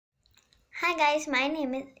Hi guys, my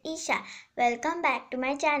name is Isha. Welcome back to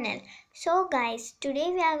my channel. So guys, today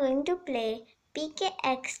we are going to play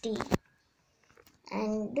PKXD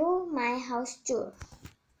and do my house tour.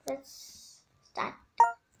 Let's start.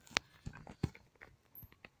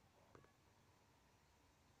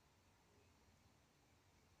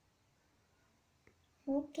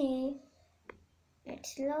 Okay,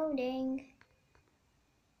 it's loading.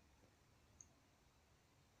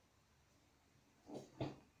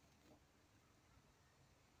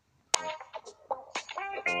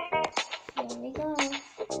 Here we go. Okay,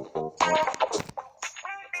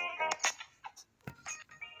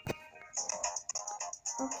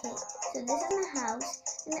 so this is my house.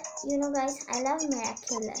 And you know guys, I love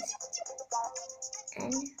Miraculous.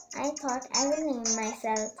 And I thought I will name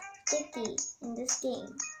myself Tiki in this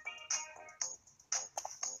game.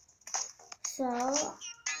 So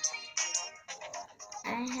I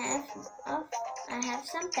have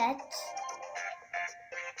some pets.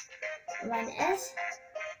 One is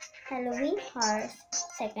Halloween horse,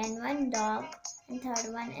 second one dog, and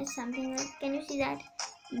third one is something like, can you see that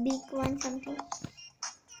beak one something?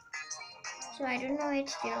 So I don't know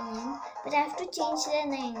its real name, but I have to change their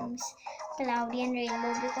names, Cloudy and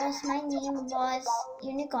Rainbow, because my name was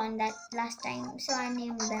Unicorn that last time, so I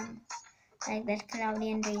named them like that,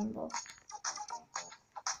 Cloudy and Rainbow.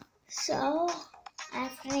 So I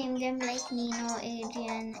have to name them like Nino,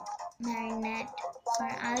 Adrian, Marinette, or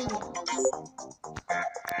Alvin.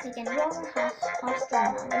 We can go on hostel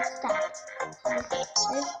now. Let's start. This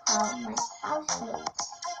is how my house looks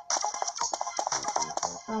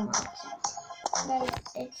from outside. Guys,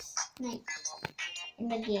 it's night in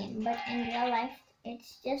the game, but in real life,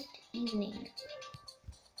 it's just evening.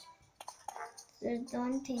 So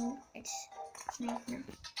don't think it's night now.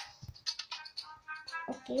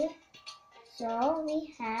 Okay, so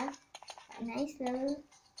we have a nice little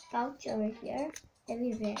couch over here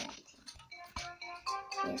everywhere, I think.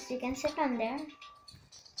 Yes, you can sit on there.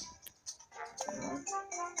 You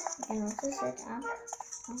can also sit up.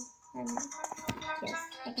 Yes,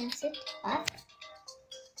 I can sit up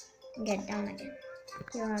and get down again.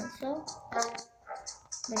 Here also, but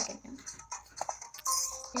get down.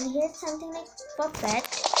 And here's something like for pet,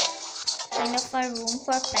 kind of a room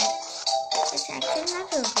for pets. It's actually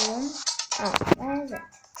not a room. Oh, where is it?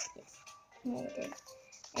 Yes, here it is.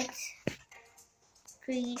 It's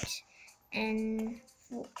treats and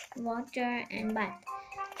water and bath.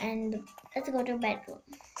 And let's go to bedroom.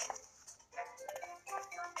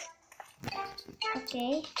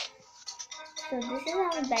 Okay, so this is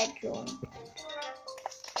our bedroom.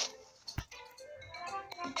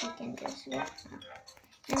 You can just look up.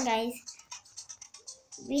 And guys,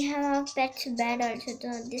 we have our pet's bed also. So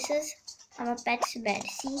this is our pet's bed.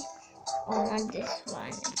 See? Oh, not this one.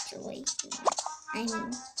 It's way too big. I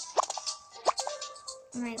mean,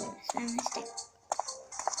 oh my goodness, I mistake.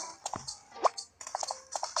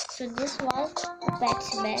 So this was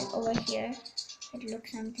pet's bed over here. It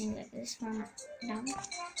looks something like this from down.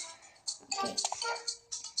 Okay.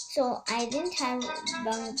 So I didn't have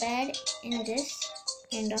bunk bed in this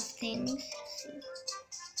kind of things. See,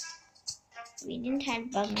 we didn't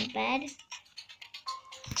have bunk bed.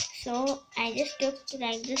 So I just took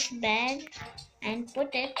like this bed and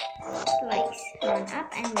put it twice, one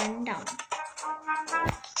up and one down.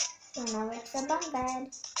 So now it's a bunk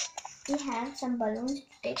bed. We have some balloons to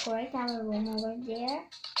decorate our room over there,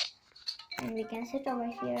 and we can sit over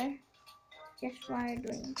here just for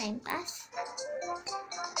doing time pass.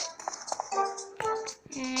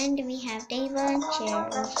 And we have table and chair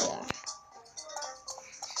over here.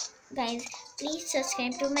 Guys, please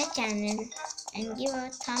subscribe to my channel and give a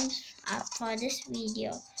thumbs up for this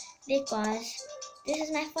video, because this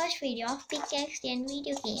is my first video of PKXD and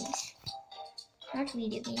video games. Not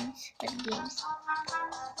video games, but games.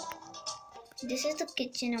 This is the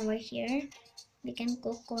kitchen over here. We can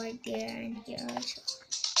cook over there and here also.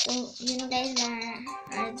 So you know guys,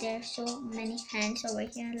 there are so many hands over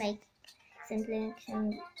here, like simply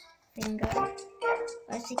finger.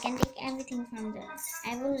 Or you can take everything from there.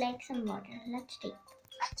 I would like some water. Let's take.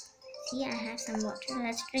 See, I have some water.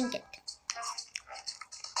 Let's drink it.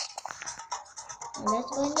 Now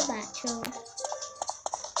let's go in the bathroom.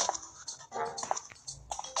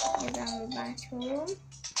 Here's our bathroom.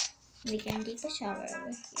 We can take a shower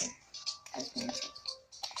over here. Let's go inside.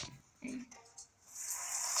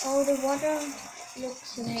 Oh, the water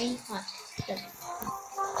looks very hot.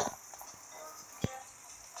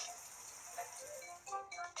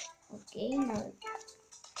 Okay, now.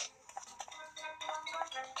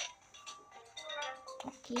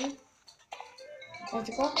 Okay, let's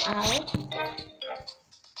go out.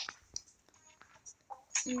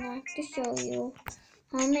 Not to show you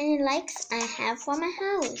how many likes I have for my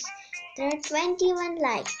house. There are 21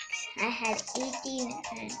 likes. I had 18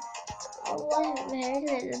 and it was very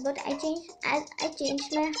little, but as I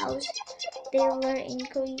changed my house, they were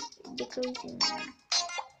decreasing.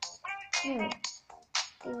 No,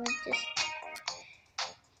 they were just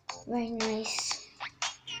very nice.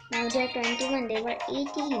 Now they are 21, they were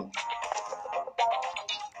 18.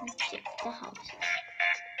 Let's check the houses.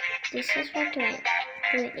 This is for 282.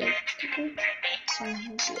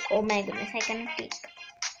 Oh my goodness, I cannot take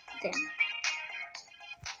them.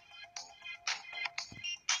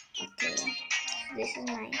 Okay, this is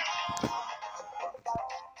mine.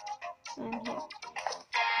 I'm here.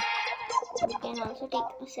 We can also take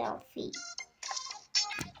a selfie.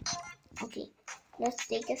 Okay, let's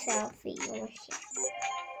take a selfie over here.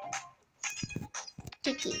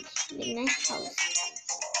 Tiki, big nice house.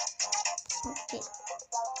 Okay,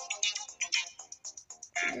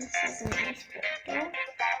 this is a nice photo.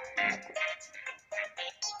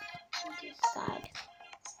 This side.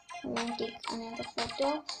 I'm gonna take another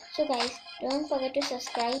photo. So guys, don't forget to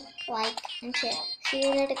subscribe, like and share. See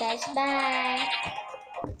you later guys. Bye.